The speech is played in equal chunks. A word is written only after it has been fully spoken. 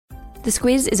The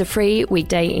Squiz is a free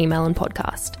weekday email and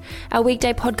podcast. Our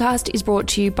weekday podcast is brought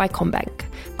to you by CommBank.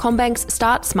 CommBank's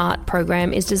Start Smart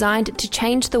program is designed to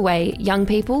change the way young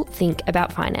people think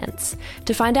about finance.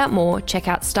 To find out more, check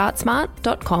out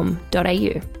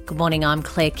startsmart.com.au. Good morning, I'm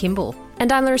Claire Kimball.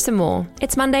 And I'm Larissa Moore.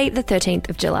 It's Monday the 13th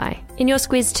of July. In your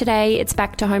Squiz today, it's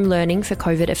back to home learning for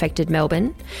Covid-affected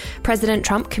Melbourne. President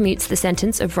Trump commutes the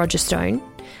sentence of Roger Stone.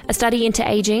 A study into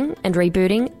ageing and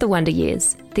rebooting the Wonder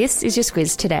Years. This is your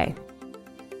Squiz today.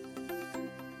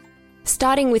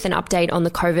 Starting with an update on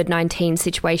the COVID-19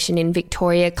 situation in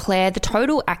Victoria, Claire, the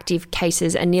total active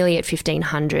cases are nearly at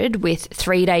 1,500, with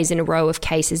 3 days in a row of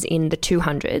cases in the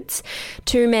 200s.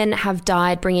 2 men have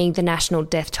died, bringing the national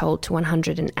death toll to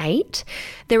 108.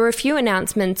 There were a few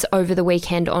announcements over the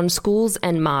weekend on schools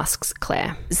and masks,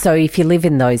 Claire. So if you live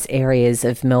in those areas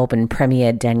of Melbourne,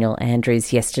 Premier Daniel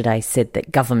Andrews yesterday said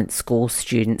that government school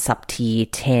students up to year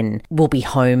 10 will be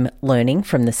home learning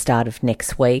from the start of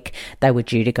next week. They were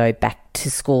due to go back to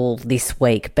school this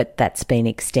week, but that's been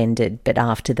extended. But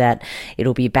after that,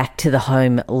 it'll be back to the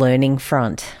home learning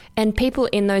front. And people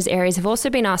in those areas have also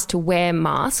been asked to wear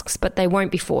masks, but they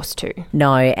won't be forced to.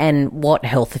 No, and what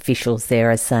health officials there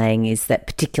are saying is that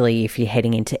particularly if you're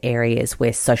heading into areas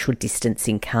where social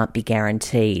distancing can't be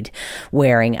guaranteed,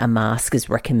 wearing a mask is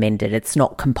recommended. It's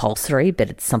not compulsory, but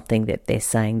it's something that they're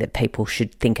saying that people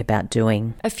should think about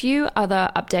doing. A few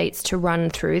other updates to run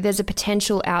through. There's a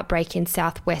potential outbreak in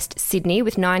southwest Sydney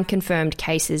with 9 confirmed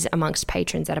cases amongst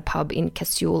patrons at a pub in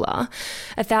Casula.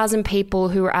 1,000 people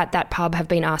who were at that pub have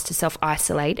been asked to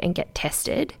self-isolate and get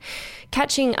tested.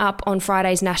 Catching up on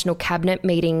Friday's National Cabinet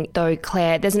meeting, though,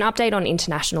 Claire, there's an update on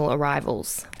international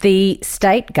arrivals. The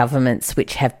state governments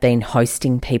which have been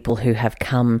hosting people who have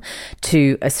come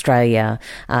to Australia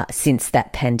since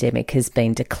that pandemic has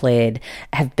been declared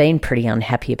have been pretty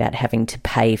unhappy about having to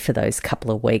pay for those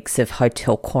couple of weeks of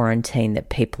hotel quarantine that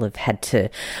people have had to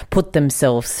put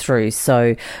themselves through.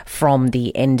 So from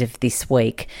the end of this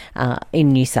week, in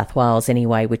New South Wales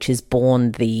anyway, which has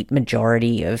borne the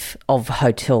majority of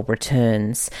hotel returns,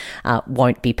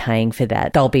 won't be paying for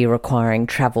that. They'll be requiring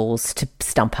travels to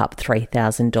stump up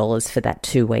 $3,000 for that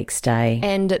 2-week stay.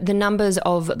 And the numbers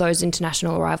of those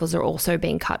international arrivals are also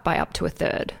being cut by up to a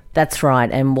third. That's right,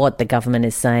 and what the government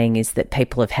is saying is that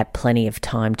people have had plenty of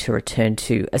time to return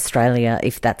to Australia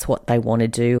if that's what they want to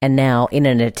do. And now, in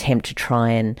an attempt to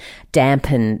try and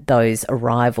dampen those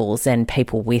arrivals and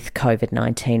people with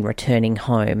COVID-19 returning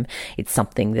home, it's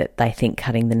something that they think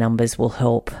cutting the numbers will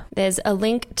help. There's a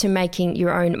link to making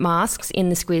your own masks in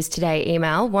the Squiz Today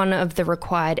email. One of the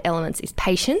required elements is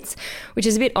patience, which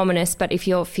is a bit ominous, but if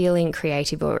you're feeling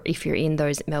creative or if you're in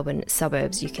those Melbourne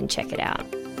suburbs, you can check it out.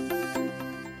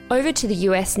 Over to the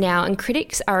US now, and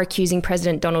critics are accusing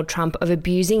President Donald Trump of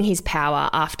abusing his power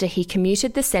after he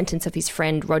commuted the sentence of his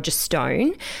friend Roger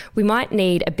Stone. We might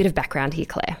need a bit of background here,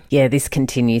 Claire. Yeah, this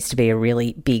continues to be a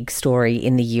really big story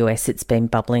in the US. It's been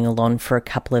bubbling along for a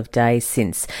couple of days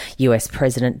since US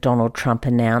President Donald Trump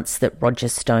announced that Roger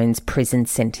Stone's prison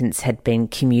sentence had been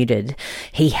commuted.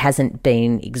 He hasn't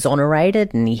been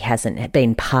exonerated and he hasn't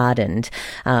been pardoned,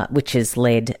 which has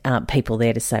led people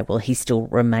there to say, well, he still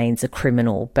remains a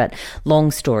criminal. But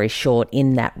long story short,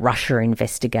 in that Russia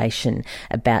investigation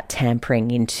about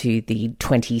tampering into the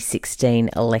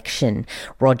 2016 election,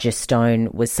 Roger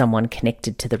Stone was someone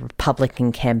connected to the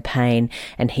Republican campaign,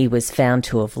 and he was found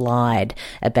to have lied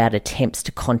about attempts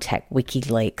to contact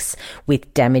WikiLeaks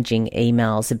with damaging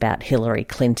emails about Hillary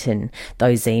Clinton.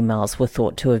 Those emails were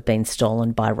thought to have been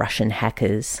stolen by Russian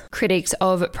hackers. Critics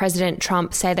of President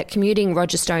Trump say that commuting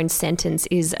Roger Stone's sentence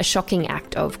is a shocking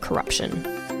act of corruption.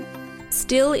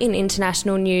 Still in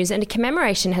international news, and a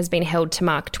commemoration has been held to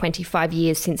mark 25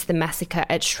 years since the massacre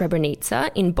at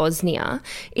Srebrenica in Bosnia.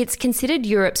 It's considered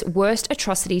Europe's worst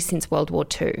atrocity since World War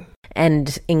II.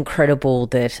 And incredible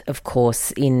that, of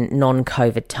course, in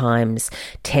non-COVID times,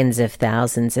 tens of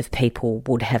thousands of people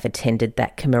would have attended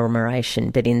that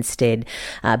commemoration, but instead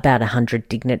about 100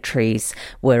 dignitaries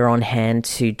were on hand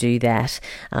to do that.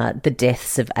 The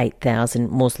deaths of 8,000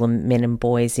 Muslim men and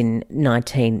boys in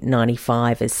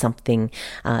 1995 is something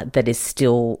that is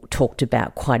still talked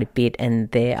about quite a bit,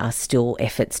 and there are still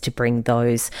efforts to bring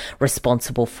those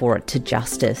responsible for it to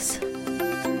justice.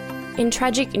 In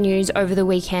tragic news over the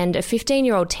weekend, a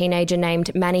 15-year-old teenager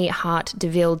named Manny Hart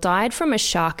DeVille died from a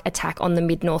shark attack on the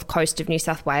mid-north coast of New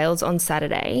South Wales on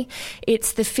Saturday.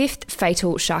 It's the 5th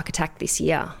fatal shark attack this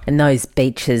year. And those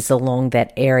beaches along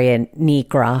that area near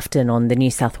Grafton on the New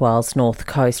South Wales north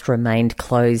coast remained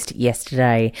closed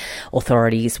yesterday.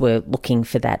 Authorities were looking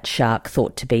for that shark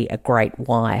thought to be a great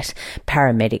white.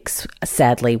 Paramedics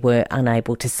sadly were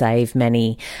unable to save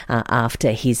Manny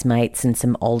after his mates and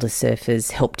some older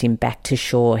surfers helped him back to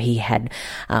shore. He had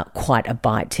quite a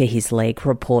bite to his leg,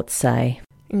 reports say.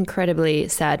 Incredibly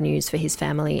sad news for his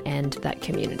family and that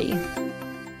community.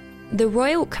 The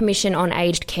Royal Commission on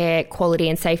Aged Care, Quality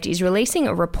and Safety is releasing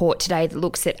a report today that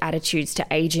looks at attitudes to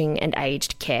ageing and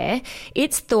aged care.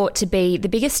 It's thought to be the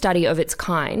biggest study of its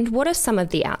kind. What are some of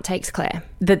the outtakes, Claire?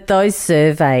 That those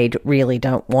surveyed really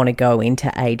don't want to go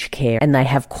into aged care, and they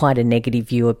have quite a negative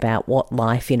view about what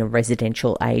life in a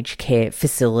residential aged care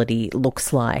facility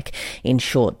looks like. In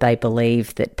short, they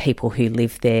believe that people who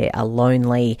live there are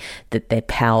lonely, that they're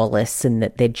powerless and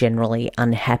that they're generally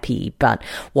unhappy. But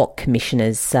what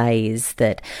commissioners say is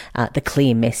that the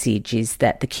clear message is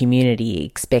that the community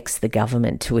expects the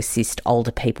government to assist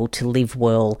older people to live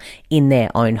well in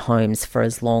their own homes for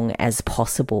as long as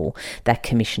possible. That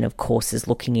commission, of course, is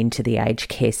looking into the aged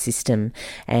care system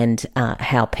and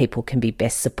how people can be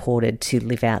best supported to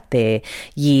live out their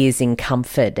years in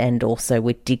comfort and also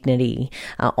with dignity.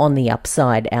 On the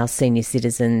upside, our senior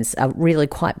citizens are really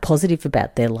quite positive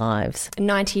about their lives.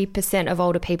 90% of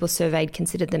older people surveyed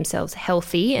considered themselves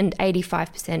healthy and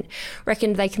 85%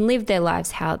 reckoned they can live their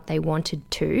lives how they wanted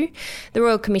to. The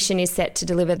Royal Commission is set to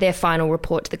deliver their final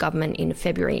report to the government in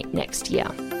February next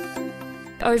year.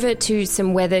 Over to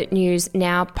some weather news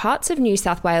now. Parts of New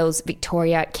South Wales,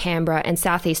 Victoria, Canberra and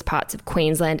southeast parts of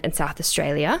Queensland and South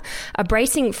Australia are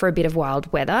bracing for a bit of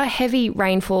wild weather. Heavy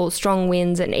rainfall, strong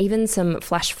winds and even some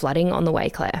flash flooding on the way,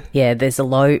 Claire. Yeah, there's a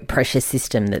low pressure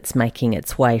system that's making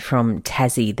its way from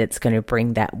Tassie that's going to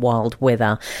bring that wild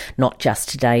weather, not just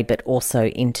today but also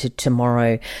into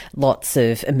tomorrow. Lots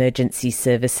of emergency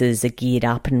services are geared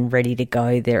up and ready to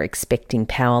go. They're expecting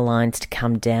power lines to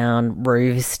come down,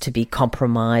 roofs to be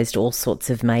compromised, all sorts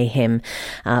of mayhem.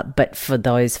 But for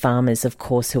those farmers, of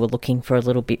course, who are looking for a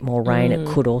little bit more rain, it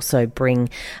could also bring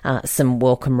some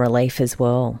welcome relief as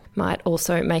well. Might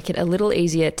also make it a little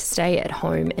easier to stay at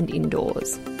home and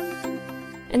indoors.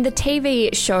 And the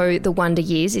TV show The Wonder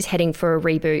Years is heading for a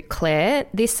reboot, Claire.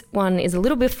 This one is a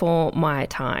little before my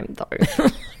time, though.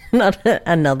 Not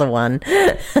another one.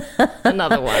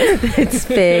 Another one. It's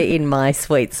fair in my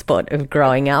sweet spot of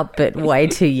growing up, but way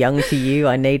too young for you.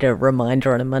 I need a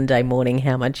reminder on a Monday morning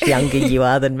how much younger you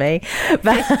are than me.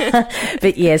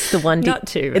 But yes, The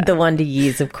Wonder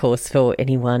Years, of course, for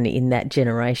anyone in that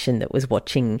generation that was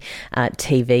watching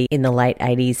TV in the late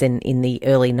 80s and in the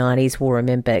early 90s will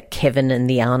remember Kevin and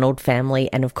the Arnold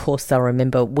family. And of course, they'll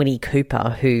remember Winnie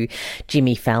Cooper, who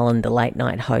Jimmy Fallon, the late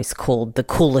night host, called the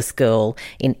coolest girl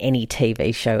in any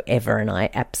TV show ever, and I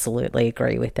absolutely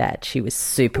agree with that. She was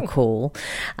super cool.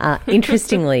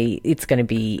 Interestingly, it's going to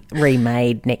be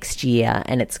remade next year,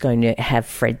 and it's going to have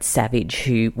Fred Savage,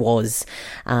 who was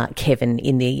Kevin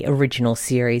in the original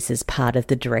series, as part of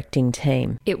the directing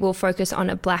team. It will focus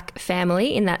on a black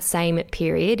family in that same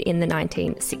period in the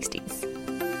 1960s.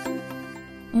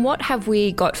 What have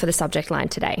we got for the subject line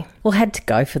today? Well, had to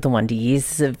go for The Wonder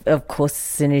Years. Of course, as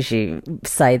soon as you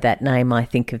say that name, I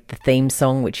think of the theme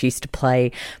song, which used to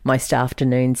play most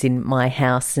afternoons in my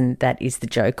house, and that is the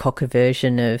Joe Cocker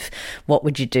version of What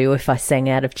Would You Do If I Sang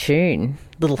Out of Tune?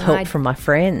 Little help from my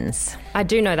friends. I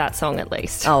do know that song at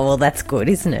least. Oh, well, that's good,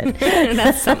 isn't it?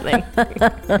 That's something.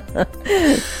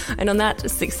 And on that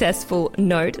successful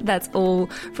note, that's all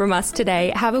from us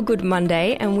today. Have a good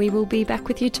Monday, and we will be back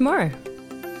with you tomorrow.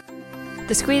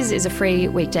 The Squiz is a free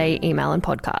weekday email and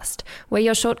podcast. We're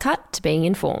your shortcut to being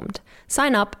informed.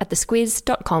 Sign up at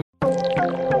thesquiz.com.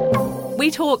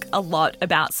 We talk a lot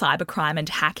about cybercrime and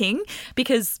hacking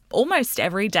because almost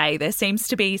every day there seems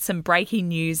to be some breaking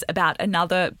news about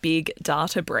another big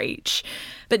data breach.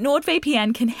 But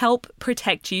NordVPN can help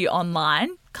protect you online,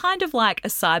 kind of like a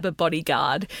cyber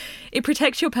bodyguard. It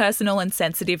protects your personal and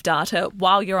sensitive data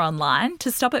while you're online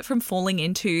to stop it from falling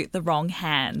into the wrong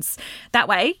hands. That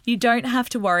way, you don't have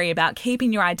to worry about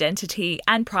keeping your identity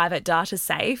and private data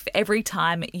safe every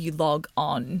time you log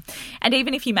on. And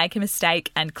even if you make a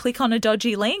mistake and click on a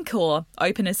dodgy link or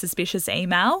open a suspicious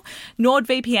email,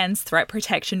 NordVPN's threat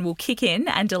protection will kick in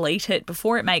and delete it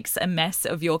before it makes a mess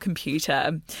of your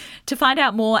computer. To find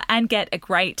out more and get a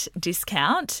great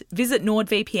discount, visit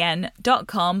nordvpn.com/squiz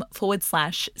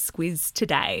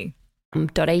today.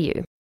 .au